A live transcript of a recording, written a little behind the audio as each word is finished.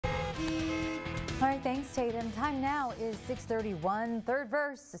All right, thanks, Tatum. Time now is 6:31. Third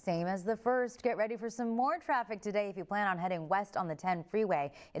verse, the same as the first. Get ready for some more traffic today if you plan on heading west on the 10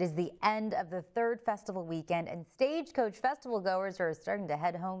 freeway. It is the end of the third festival weekend, and Stagecoach Festival goers are starting to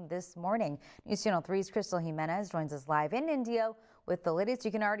head home this morning. News Channel 3's Crystal Jimenez joins us live in Indio with the latest.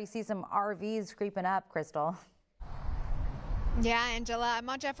 You can already see some RVs creeping up, Crystal. Yeah, Angela, I'm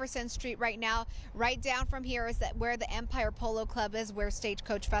on Jefferson Street right now. Right down from here is where the Empire Polo Club is, where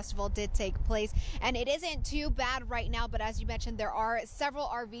Stagecoach Festival did take place. And it isn't too bad right now, but as you mentioned, there are several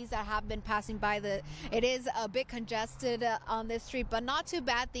RVs that have been passing by. It is a bit congested on this street, but not too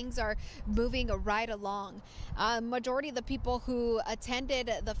bad. Things are moving right along. Majority of the people who attended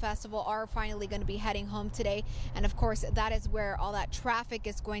the festival are finally going to be heading home today. And of course, that is where all that traffic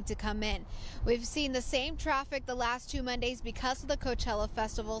is going to come in. We've seen the same traffic the last 2 Mondays because of the Coachella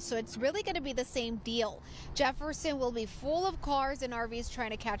Festival, so it's really going to be the same deal. Jefferson will be full of cars and RVs trying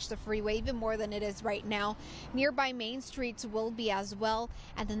to catch the freeway, even more than it is right now. Nearby main streets will be as well,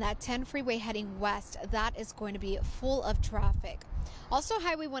 and then that 10 freeway heading west, that is going to be full of traffic. Also,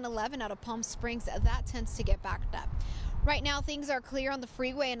 Highway 111 out of Palm Springs, that tends to get backed up. Right now, things are clear on the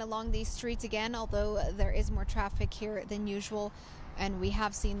freeway and along these streets again, although there is more traffic here than usual. And we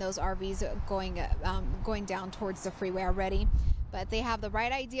have seen those RVs going down towards the freeway already. But they have the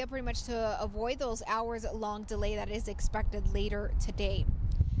right idea pretty much to avoid those hours-long delay that is expected later today.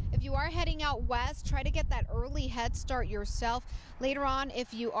 If you are heading out west, try to get that early head start yourself. Later on,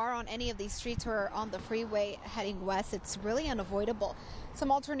 if you are on any of these streets or on the freeway heading west, it's really unavoidable. Some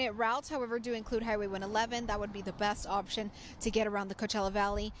alternate routes, however, do include Highway 111. That would be the best option to get around the Coachella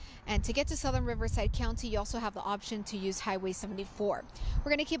Valley. And to get to southern Riverside County, you also have the option to use Highway 74. We're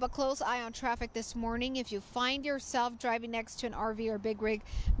going to keep a close eye on traffic this morning. If you find yourself driving next to an RV or big rig,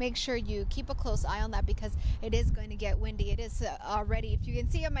 make sure you keep a close eye on that because it is going to get windy. It is already, if you can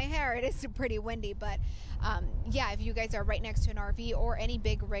see on my hair, it is pretty windy. But yeah, if you guys are right next to an RV or any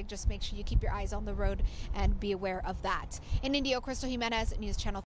big rig, just make sure you keep your eyes on the road and be aware of that. In Indio, Crystal Jimenez, News Channel